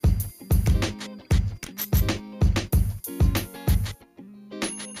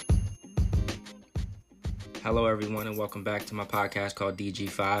Hello, everyone, and welcome back to my podcast called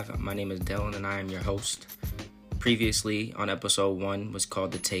DG5. My name is Dylan, and I am your host. Previously, on episode 1, was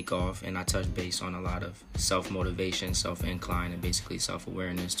called The Takeoff, and I touched base on a lot of self-motivation, self-incline, and basically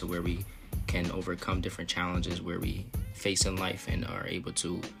self-awareness to where we can overcome different challenges where we face in life and are able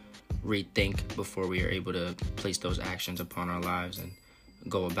to rethink before we are able to place those actions upon our lives and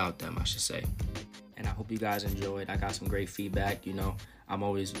go about them, I should say. And I hope you guys enjoyed. I got some great feedback. I'm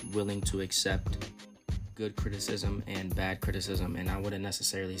always willing to accept good criticism and bad criticism, and I wouldn't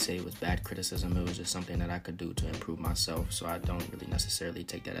necessarily say it was bad criticism. It was just something that I could do to improve myself, so I don't really necessarily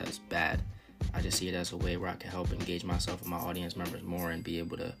take that as bad. I just see it as a way where I can help engage myself and my audience members more and be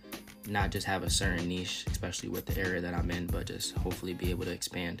able to not just have a certain niche, especially with the area that I'm in, but just hopefully be able to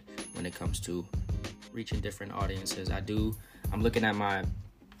expand when it comes to reaching different audiences. I'm looking at my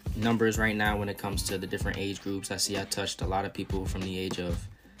numbers right now when it comes to the different age groups. I see I touched a lot of people from the age of,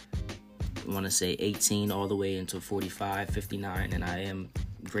 I want to say 18 all the way into 45, 59, and I am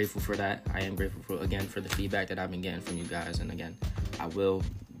grateful for that. I am grateful for the feedback that I've been getting from you guys, and again, I will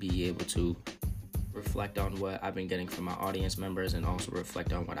be able to reflect on what I've been getting from my audience members and also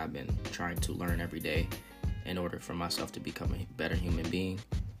reflect on what I've been trying to learn every day in order for myself to become a better human being,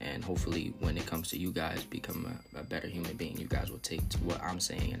 and hopefully when it comes to you guys become a better human being, you guys will take to what I'm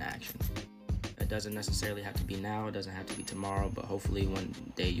saying in action. It doesn't necessarily have to be now, it doesn't have to be tomorrow, but hopefully one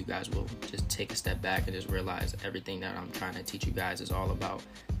day you guys will just take a step back and just realize everything that I'm trying to teach you guys is all about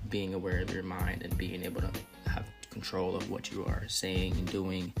being aware of your mind and being able to have control of what you are saying and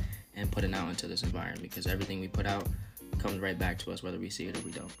doing and putting out into this environment, because everything we put out comes right back to us whether we see it or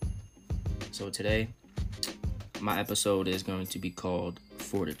we don't. So today, my episode is going to be called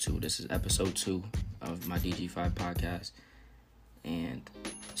Fortitude. This is episode 2 of my DG5 podcast, and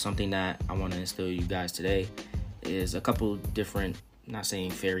something that I want to instill you guys today is a couple different, not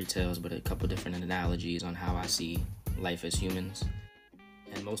saying fairy tales, but a couple different analogies on how I see life as humans.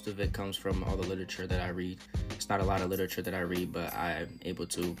 And most of it comes from all the literature that I read. It's not a lot of literature that I read, but I'm able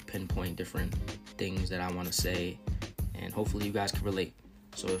to pinpoint different things that I want to say, and hopefully you guys can relate.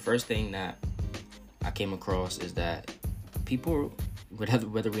 So the first thing that I came across is that people,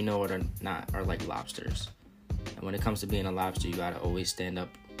 whether we know it or not, are like lobsters. And when it comes to being a lobster, you gotta always stand up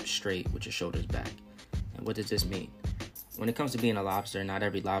straight with your shoulders back. And what does this mean? When it comes to being a lobster, not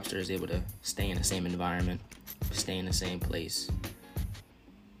every lobster is able to stay in the same environment, stay in the same place,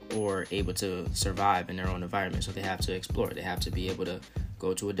 or able to survive in their own environment. So they have to explore. They have to be able to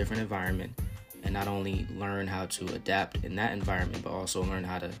go to a different environment and not only learn how to adapt in that environment, but also learn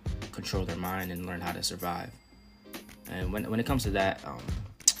how to control their mind and learn how to survive. And when it comes to that,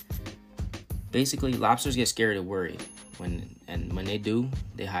 basically, lobsters get scared and worried. When they do,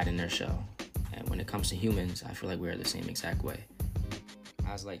 they hide in their shell. And when it comes to humans, I feel like we're the same exact way.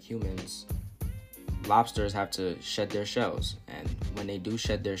 As like humans, lobsters have to shed their shells. And when they do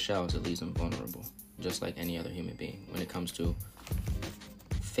shed their shells, it leaves them vulnerable, just like any other human being. When it comes to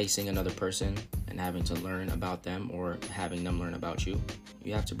facing another person and having to learn about them or having them learn about you,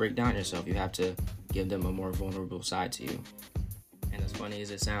 you have to break down yourself. You have to give them a more vulnerable side to you. And as funny as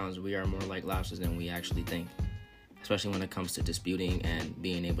it sounds, we are more like lobsters than we actually think, especially when it comes to disputing and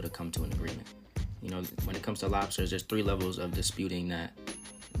being able to come to an agreement. When it comes to lobsters, there's 3 levels of disputing that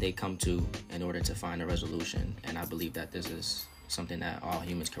they come to in order to find a resolution, and I believe that this is something that all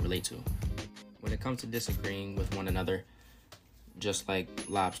humans can relate to. When it comes to disagreeing with one another, just like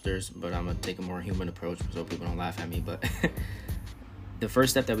lobsters, but I'm going to take a more human approach so people don't laugh at me, but the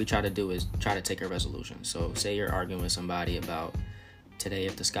first step that we try to do is try to take a resolution. So say you're arguing with somebody about today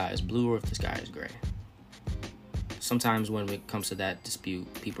if the sky is blue or if the sky is gray. Sometimes when it comes to that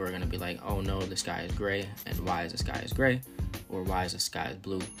dispute, people are going to be like, oh no, the sky is gray, and why is the sky is gray? Or why is the sky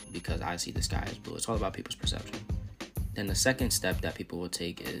blue? Because I see the sky as blue. It's all about people's perception. Then the second step that people will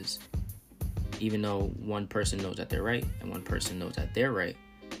take is, even though one person knows that they're right and one person knows that they're right,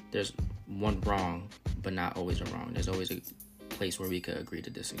 there's one wrong, but not always a wrong. There's always a place where we could agree to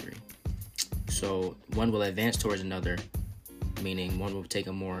disagree. So one will advance towards another, meaning one will take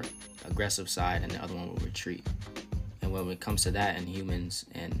a more aggressive side and the other one will retreat. And when it comes to that in humans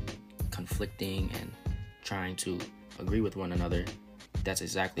and conflicting and trying to agree with one another, that's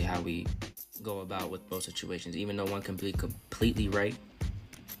exactly how we go about with both situations. Even though one can be completely right,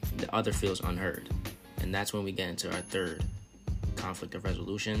 the other feels unheard. And that's when we get into our third conflict of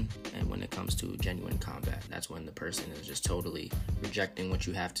resolution. And when it comes to genuine combat, that's when the person is just totally rejecting what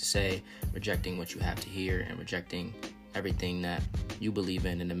you have to say, rejecting what you have to hear, and rejecting everything that you believe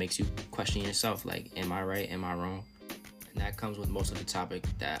in, and it makes you question yourself, like, am I right, am I wrong? And that comes with most of the topic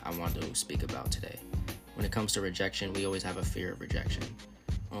that I want to speak about today. When it comes to rejection, we always have a fear of rejection,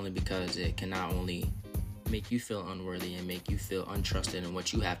 only because it can not only make you feel unworthy and make you feel untrusted in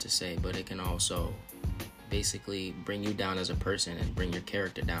what you have to say, but it can also basically bring you down as a person and bring your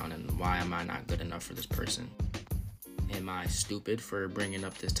character down. And why am I not good enough for this person? Am I stupid for bringing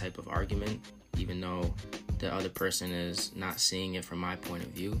up this type of argument, even though the other person is not seeing it from my point of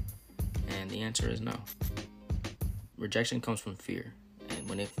view? And the answer is no. Rejection comes from fear. And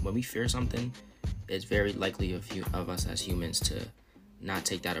when we fear something, it's very likely of us as humans to not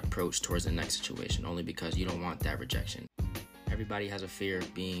take that approach towards the next situation, only because you don't want that rejection. Everybody has a fear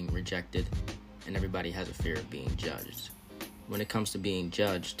of being rejected, and everybody has a fear of being judged. When it comes to being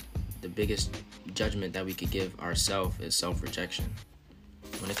judged, the biggest judgment that we could give ourselves is self-rejection.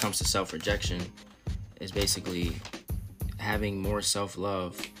 When it comes to self-rejection, it's basically having more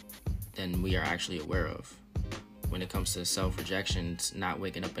self-love than we are actually aware of. When it comes to self-rejection, it's not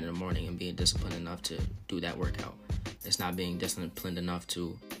waking up in the morning and being disciplined enough to do that workout. It's not being disciplined enough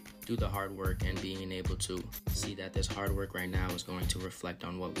to do the hard work and being able to see that this hard work right now is going to reflect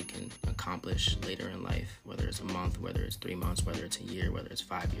on what we can accomplish later in life, whether it's a month, whether it's 3 months, whether it's a year, whether it's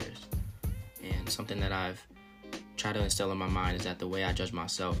 5 years. And something that I've tried to instill in my mind is that the way I judge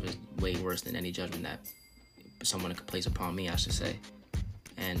myself is way worse than any judgment that someone could place upon me, I should say.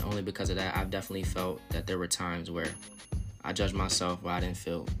 And only because of that, I've definitely felt that there were times where I judged myself where I didn't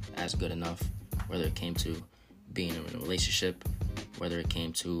feel as good enough, whether it came to being in a relationship, whether it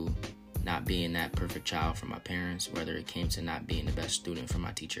came to not being that perfect child for my parents, whether it came to not being the best student for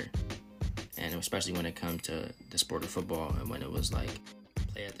my teacher. And especially when it comes to the sport of football, and when it was like,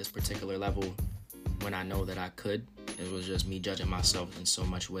 play at this particular level, when I know that I could, it was just me judging myself in so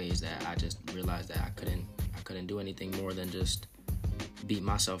much ways that I just realized that I couldn't do anything more than just beat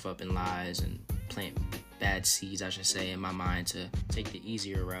myself up in lies and plant bad seeds, I should say, in my mind to take the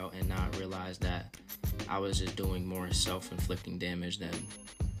easier route and not realize that I was just doing more self-inflicting damage than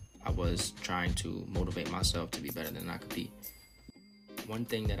I was trying to motivate myself to be better than I could be. One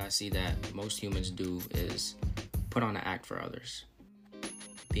thing that I see that most humans do is put on an act for others.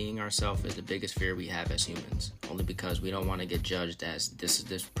 Being ourselves is the biggest fear we have as humans, only because we don't want to get judged as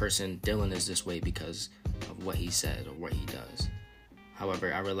this person, Dylan, is this way because of what he says or what he does.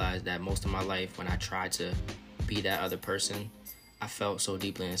 However, I realized that most of my life, when I tried to be that other person, I felt so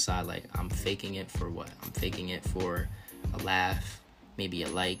deeply inside like I'm faking it for what? I'm faking it for a laugh, maybe a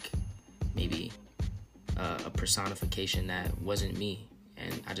like, maybe a personification that wasn't me.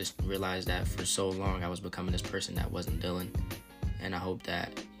 And I just realized that for so long I was becoming this person that wasn't Dylan. And I hope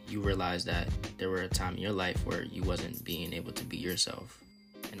that you realize that there were a time in your life where you wasn't being able to be yourself.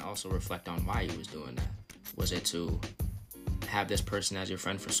 And also reflect on why you was doing that. Was it to have this person as your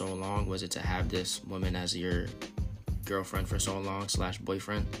friend for so long? Was it to have this woman as your girlfriend for so long /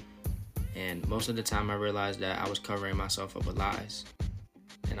 boyfriend? And most of the time I realized that I was covering myself up with lies.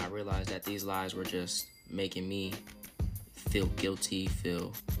 And I realized that these lies were just making me feel guilty,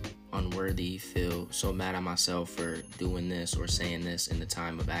 feel unworthy, feel so mad at myself for doing this or saying this in the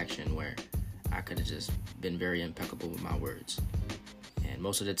time of action where I could have just been very impeccable with my words. And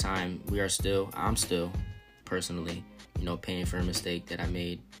most of the time I'm still personally, paying for a mistake that I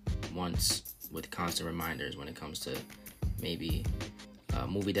made once with constant reminders when it comes to maybe a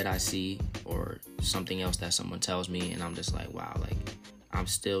movie that I see or something else that someone tells me, and I'm just like, wow, like I'm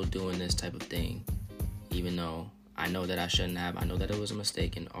still doing this type of thing, even though I know that I shouldn't have. I know that it was a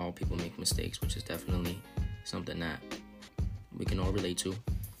mistake, and all people make mistakes, which is definitely something that we can all relate to.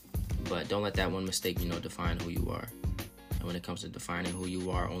 But don't let that one mistake, define who you are. And when it comes to defining who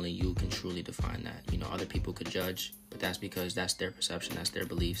you are, only you can truly define that. Other people could judge, but that's because that's their perception, that's their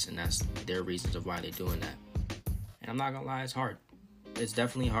beliefs, and that's their reasons of why they're doing that. And I'm not gonna lie, it's hard. It's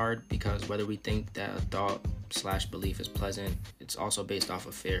definitely hard because whether we think that a thought / belief is pleasant, it's also based off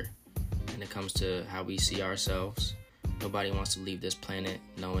of fear. When it comes to how we see ourselves, nobody wants to leave this planet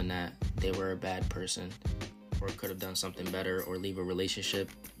knowing that they were a bad person or could have done something better, or leave a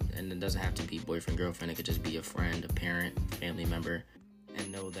relationship. And it doesn't have to be boyfriend, girlfriend. It could just be a friend, a parent, family member,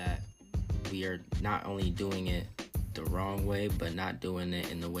 and know that we are not only doing it the wrong way, but not doing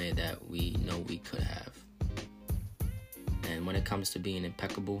it in the way that we know we could have. And when it comes to being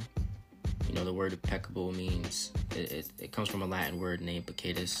impeccable, the word impeccable means, it comes from a Latin word named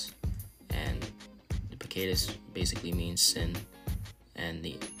peccatus, and the peccatus basically means sin, and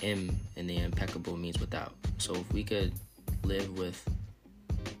the im in the impeccable means without. So if we could live with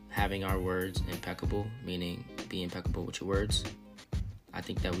having our words impeccable, meaning be impeccable with your words, I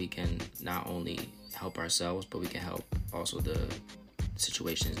think that we can not only help ourselves, but we can help also the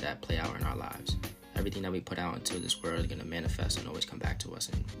situations that play out in our lives. Everything that we put out into this world is going to manifest and always come back to us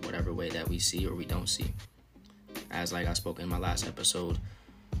in whatever way that we see or we don't see. As like I spoke in my last episode,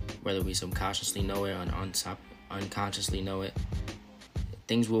 whether we subconsciously know it or unconsciously know it,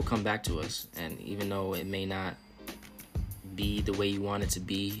 things will come back to us. And even though it may not be the way you want it to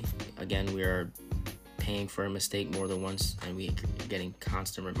be, again, we are paying for a mistake more than once, and we are getting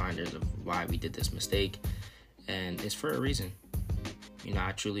constant reminders of why we did this mistake, and it's for a reason.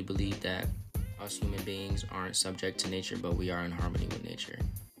 I truly believe that us human beings aren't subject to nature, but we are in harmony with nature.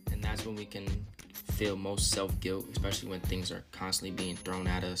 And that's when we can feel most self-guilt, especially when things are constantly being thrown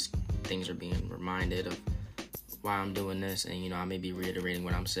at us, things are being reminded of why I'm doing this, and I may be reiterating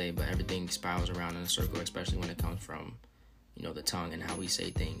what I'm saying, but everything spirals around in a circle, especially when it comes from the tongue and how we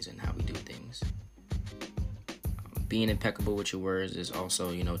say things and how we do things. Being impeccable with your words is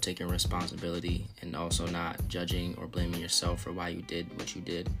also, taking responsibility and also not judging or blaming yourself for why you did what you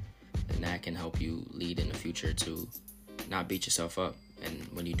did. And that can help you lead in the future to not beat yourself up. And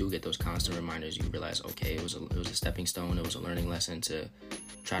when you do get those constant reminders, you realize, okay, it was a stepping stone. It was a learning lesson to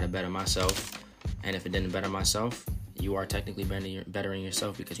try to better myself. And if it didn't better myself, you are technically bettering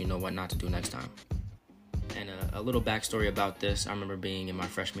yourself, because you know what not to do next time. And a little backstory about this: I remember being in my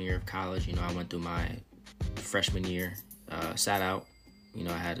freshman year of college. I went through my freshman year, sat out.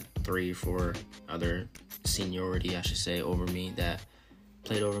 I had 3 or 4 other seniority, I should say, over me that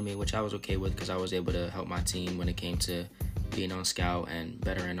played over me, which I was okay with, because I was able to help my team when it came to being on scout and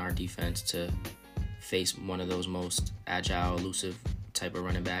bettering our defense to face one of those most agile, elusive type of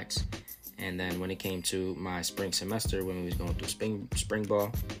running backs. And then when it came to my spring semester, when we was going through spring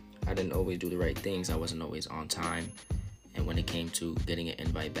ball, I didn't always do the right things. I wasn't always on time. And when it came to getting an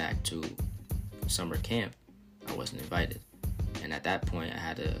invite back to summer camp, I wasn't invited. And at that point, I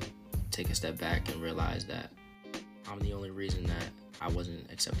had to take a step back and realize that I'm the only reason that I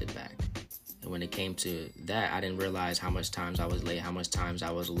wasn't accepted back. And when it came to that, I didn't realize how much times I was late, how much times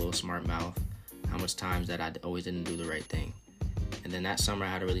I was a little smart mouth, how much times that I always didn't do the right thing. And then that summer, I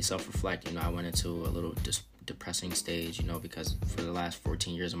had to really self-reflect. I went into a little depressing stage, because for the last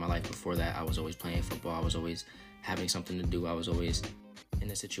 14 years of my life before that, I was always playing football. I was always having something to do. I was always in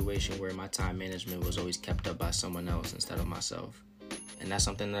a situation where my time management was always kept up by someone else instead of myself. And that's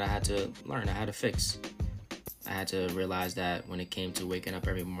something that I had to learn. I had to fix. I had to realize that when it came to waking up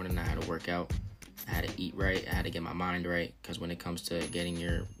every morning, I had to work out. I had to eat right. I had to get my mind right, because when it comes to getting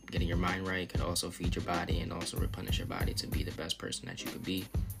your mind right, it could also feed your body and also replenish your body to be the best person that you could be,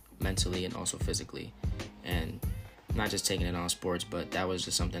 mentally and also physically. And not just taking it on sports, but that was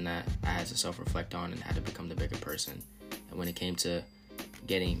just something that I had to self-reflect on and had to become the bigger person. And when it came to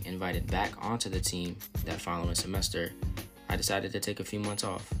getting invited back onto the team that following semester, I decided to take a few months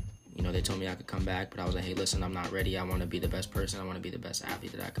off. They told me I could come back, but I was like, hey, listen, I'm not ready. I want to be the best person. I want to be the best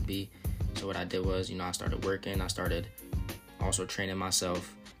athlete that I could be. So what I did was, I started working. I started also training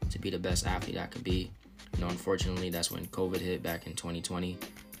myself to be the best athlete I could be. Unfortunately, that's when COVID hit back in 2020.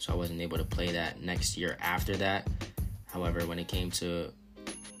 So I wasn't able to play that next year after that. However, when it came to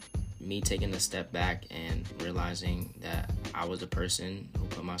me taking a step back and realizing that I was the person who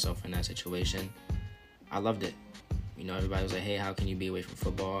put myself in that situation, I loved it. Everybody was like, hey, how can you be away from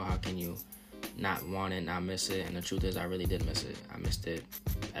football? How can you not want it, not miss it? And the truth is, I really did miss it. I missed it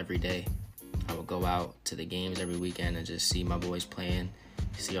every day. I would go out to the games every weekend and just see my boys playing,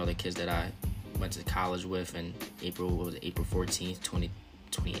 see all the kids that I went to college with in April 14th,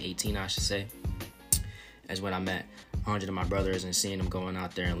 2018, I should say, is when I met 100 of my brothers, and seeing them going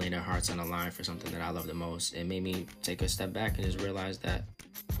out there and laying their hearts on the line for something that I love the most. It made me take a step back and just realize that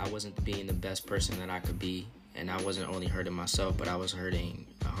I wasn't being the best person that I could be. And I wasn't only hurting myself, but I was hurting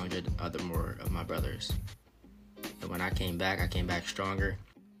 100 other more of my brothers. And when I came back stronger,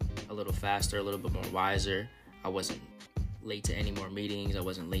 a little faster, a little bit more wiser. I wasn't late to any more meetings. I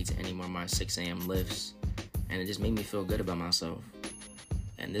wasn't late to any more of my 6 a.m. lifts. And it just made me feel good about myself.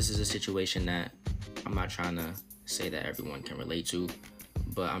 And this is a situation that I'm not trying to say that everyone can relate to,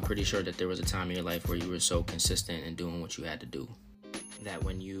 but I'm pretty sure that there was a time in your life where you were so consistent in doing what you had to do, that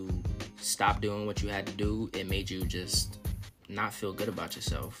when you stopped doing what you had to do, it made you just not feel good about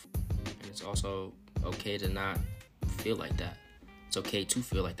yourself. And it's also okay to not feel like that. It's okay to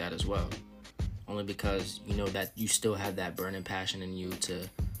feel like that as well. Only because you know that you still have that burning passion in you to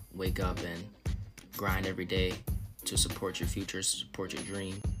wake up and grind every day to support your future, support your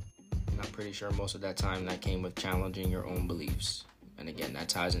dream. And I'm pretty sure most of that time that came with challenging your own beliefs. And again, that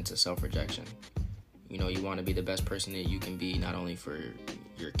ties into self-rejection. You want to be the best person that you can be, not only for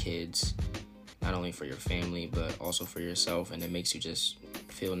your kids, not only for your family, but also for yourself. And it makes you just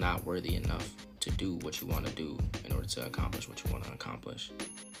feel not worthy enough to do what you want to do in order to accomplish what you want to accomplish.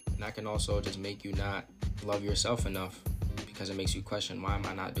 And that can also just make you not love yourself enough, because it makes you question, why am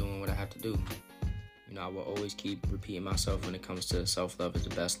I not doing what I have to do? I will always keep repeating myself when it comes to self-love is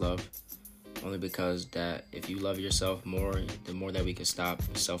the best love. Only because that if you love yourself more, the more that we can stop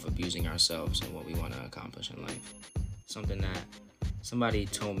self-abusing ourselves and what we want to accomplish in life. Something that somebody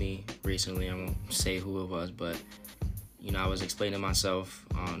told me recently, I won't say who it was, but, I was explaining myself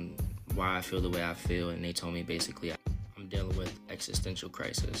on why I feel the way I feel, and they told me basically I'm dealing with existential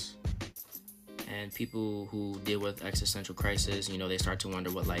crisis. And people who deal with existential crisis, they start to wonder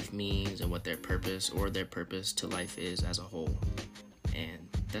what life means and what their purpose to life is as a whole. And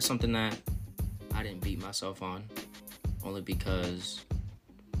that's something that I didn't beat myself on, only because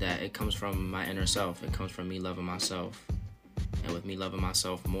that it comes from my inner self. It comes from me loving myself. And with me loving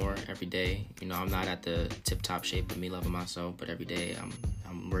myself more every day, I'm not at the tip-top shape of me loving myself, but every day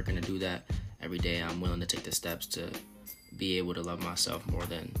I'm working to do that. Every day I'm willing to take the steps to be able to love myself more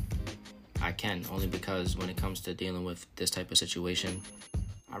than I can, only because when it comes to dealing with this type of situation,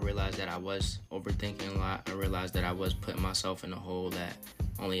 I realized that I was overthinking a lot. I realized that I was putting myself in a hole that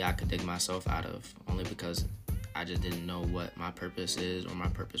only I could dig myself out of, only because I just didn't know what my purpose is or my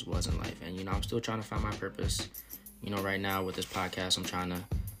purpose was in life. And, I'm still trying to find my purpose. Right now with this podcast, I'm trying to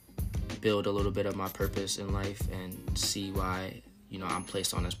build a little bit of my purpose in life and see why, I'm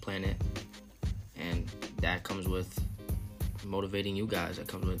placed on this planet. And that comes with motivating you guys. That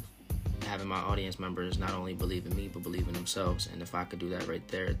comes with having my audience members not only believe in me, but believe in themselves. And if I could do that right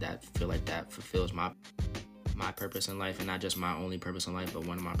there, that feel like that fulfills my purpose in life, and not just my only purpose in life, but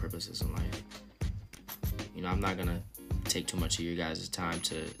one of my purposes in life. I'm not going to take too much of your guys' time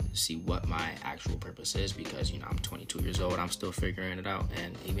to see what my actual purpose is, because, I'm 22 years old. I'm still figuring it out.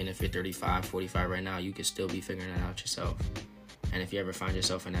 And even if you're 35, 45 right now, you could still be figuring it out yourself. And if you ever find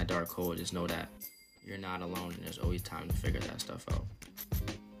yourself in that dark hole, just know that you're not alone, and there's always time to figure that stuff out.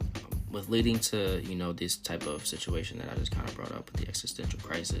 With leading to, this type of situation that I just kind of brought up with the existential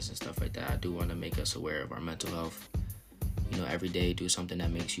crisis and stuff like that, I do want to make us aware of our mental health. Every day do something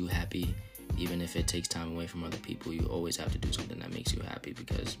that makes you happy. Even if it takes time away from other people, you always have to do something that makes you happy,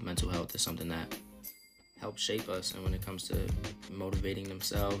 because mental health is something that helps shape us. And when it comes to motivating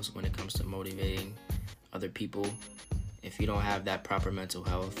themselves, when it comes to motivating other people, if you don't have that proper mental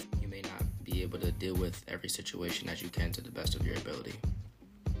health, you may not be able to deal with every situation as you can to the best of your ability.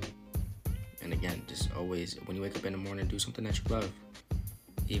 And again, just always, when you wake up in the morning, do something that you love.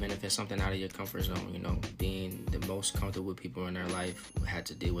 Even if it's something out of your comfort zone, being the most comfortable people in their life had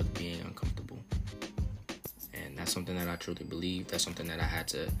to deal with being uncomfortable. And that's something that I truly believe. That's something that I had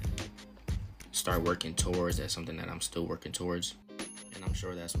to start working towards. That's something that I'm still working towards. And I'm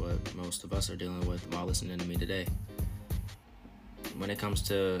sure that's what most of us are dealing with while listening to me today. When it comes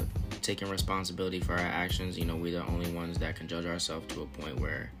to taking responsibility for our actions, we're the only ones that can judge ourselves to a point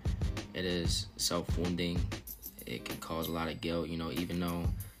where it is self-wounding. It can cause a lot of guilt, even though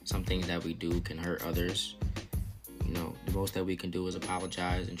some things that we do can hurt others. The most that we can do is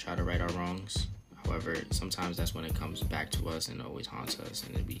apologize and try to right our wrongs. However, sometimes that's when it comes back to us and always haunts us,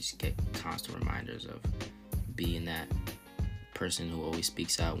 and we get constant reminders of being that person who always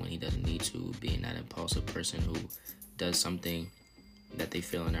speaks out when he doesn't need to, being that impulsive person who does something that they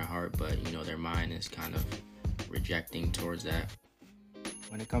feel in their heart, but their mind is kind of rejecting towards that.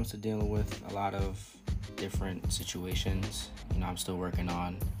 When it comes to dealing with a lot of different situations, I'm still working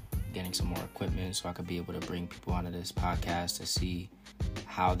on getting some more equipment so I could be able to bring people onto this podcast to see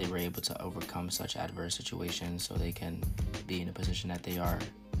how they were able to overcome such adverse situations so they can be in the position that they are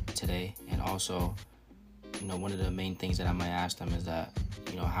today. And also, one of the main things that I might ask them is that,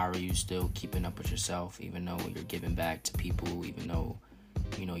 how are you still keeping up with yourself, even though you're giving back to people, even though,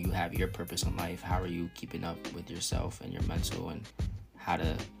 you have your purpose in life? How are you keeping up with yourself and your mental, and how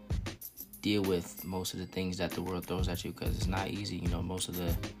to deal with most of the things that the world throws at you? Because it's not easy. Most of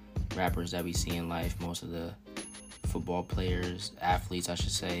the rappers that we see in life, most of the football players, athletes, I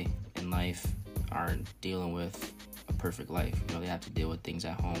should say, in life aren't dealing with a perfect life. They have to deal with things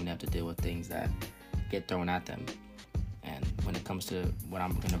at home. They have to deal with things that get thrown at them. And when it comes to what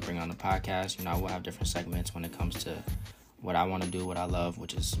I'm going to bring on the podcast, I will have different segments when it comes to what I want to do, what I love,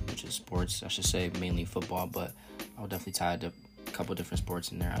 which is sports, I should say, mainly football, but I'll definitely tie a couple different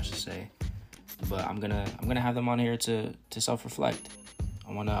sports in there, I should say. But I'm gonna have them on here to self-reflect.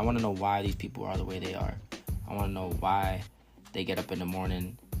 I wanna know why these people are the way they are. I wanna know why they get up in the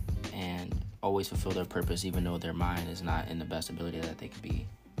morning and always fulfill their purpose, even though their mind is not in the best ability that they could be.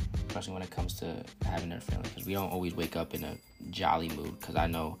 Especially when it comes to having their feelings, because we don't always wake up in a jolly mood. Because I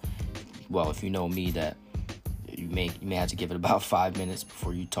know, well, if you know me, that you may have to give it about 5 minutes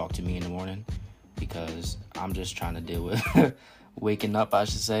before you talk to me in the morning, because I'm just trying to deal with waking up, I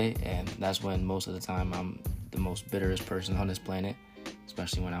should say, and that's when most of the time I'm the most bitterest person on this planet.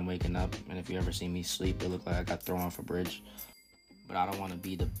 especially when I'm waking up. And if you ever see me sleep, it look like I got thrown off a bridge. But I don't want to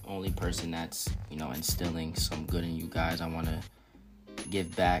be the only person that's, instilling some good in you guys. I want to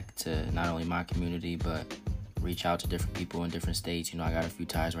give back to not only my community, but reach out to different people in different states. I got a few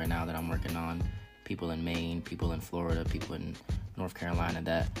ties right now that I'm working on. People in Maine, people in Florida, people in North Carolina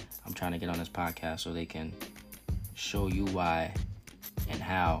that I'm trying to get on this podcast so they can show you why and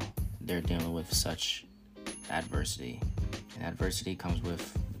how they're dealing with such adversity. And adversity comes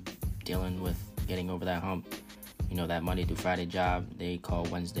with dealing with getting over that hump. That Monday through Friday job, they call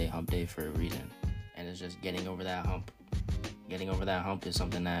Wednesday hump day for a reason. And it's just getting over that hump. Getting over that hump is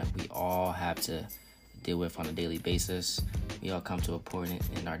something that we all have to deal with on a daily basis. We all come to a point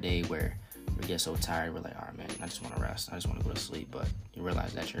in our day where we get so tired, we're like, all right, man, I just want to rest. I just want to go to sleep. But you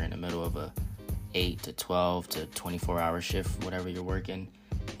realize that you're in the middle of a 8 to 12 to 24-hour shift, whatever you're working,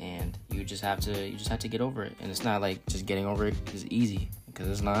 and you just have to get over it. And it's not like just getting over it is easy, because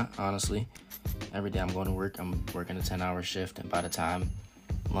it's not, honestly. Every day I'm going to work, I'm working a 10-hour shift, and by the time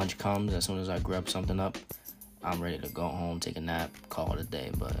lunch comes, as soon as I grab something up, I'm ready to go home, take a nap, call it a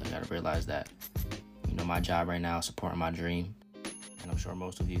day. But I gotta realize that, my job right now is supporting my dream, and I'm sure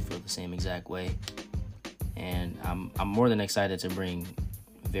most of you feel the same exact way. And I'm more than excited to bring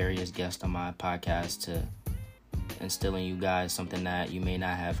various guests on my podcast to instill in you guys something that you may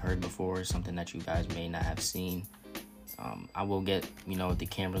not have heard before, something that you guys may not have seen. I will get, the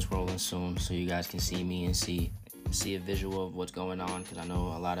cameras rolling soon so you guys can see me and see a visual of what's going on, because I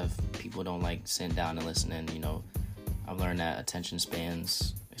know a lot of people don't like sitting down and listening. I've learned that attention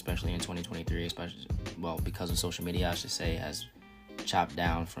spans, especially in 2023, because of social media, I should say, has chopped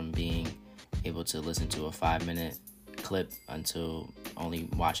down from being able to listen to a 5-minute clip until only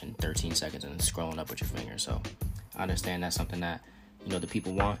watching 13 seconds and scrolling up with your finger. So I understand that's something that, the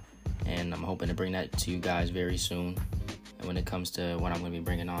people want, and I'm hoping to bring that to you guys very soon. And when it comes to what I'm going to be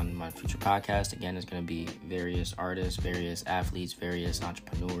bringing on my future podcast, again, it's going to be various artists, various athletes, various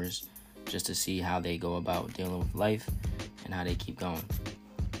entrepreneurs, just to see how they go about dealing with life and how they keep going.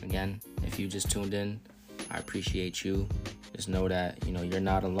 Again, if you just tuned in, I appreciate you. Just know that, you're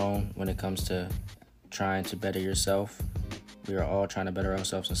not alone when it comes to trying to better yourself. We are all trying to better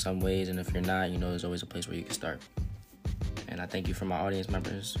ourselves in some ways, and if you're not, there's always a place where you can start. And I thank you for my audience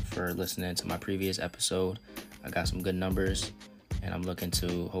members for listening to my previous episode. I got some good numbers, and I'm looking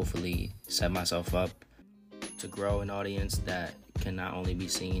to hopefully set myself up to grow an audience that can not only be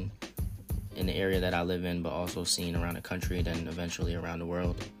seen in the area that I live in, but also seen around the country, then eventually around the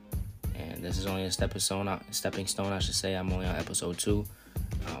world. And this is only a stepping stone, I should say. I'm only on episode 2.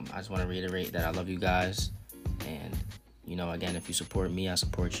 I just want to reiterate that I love you guys, and again, if you support me, I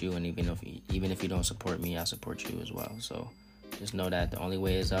support you, and even if you don't support me, I support you as well. So just know that the only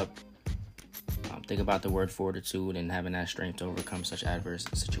way is up. Think about the word fortitude and having that strength to overcome such adverse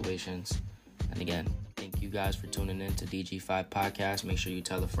situations. And again, thank you guys for tuning in to DG5 Podcast. Make sure you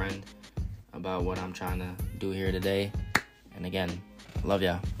tell a friend about what I'm trying to do here today. And again, love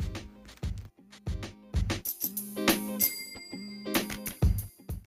y'all.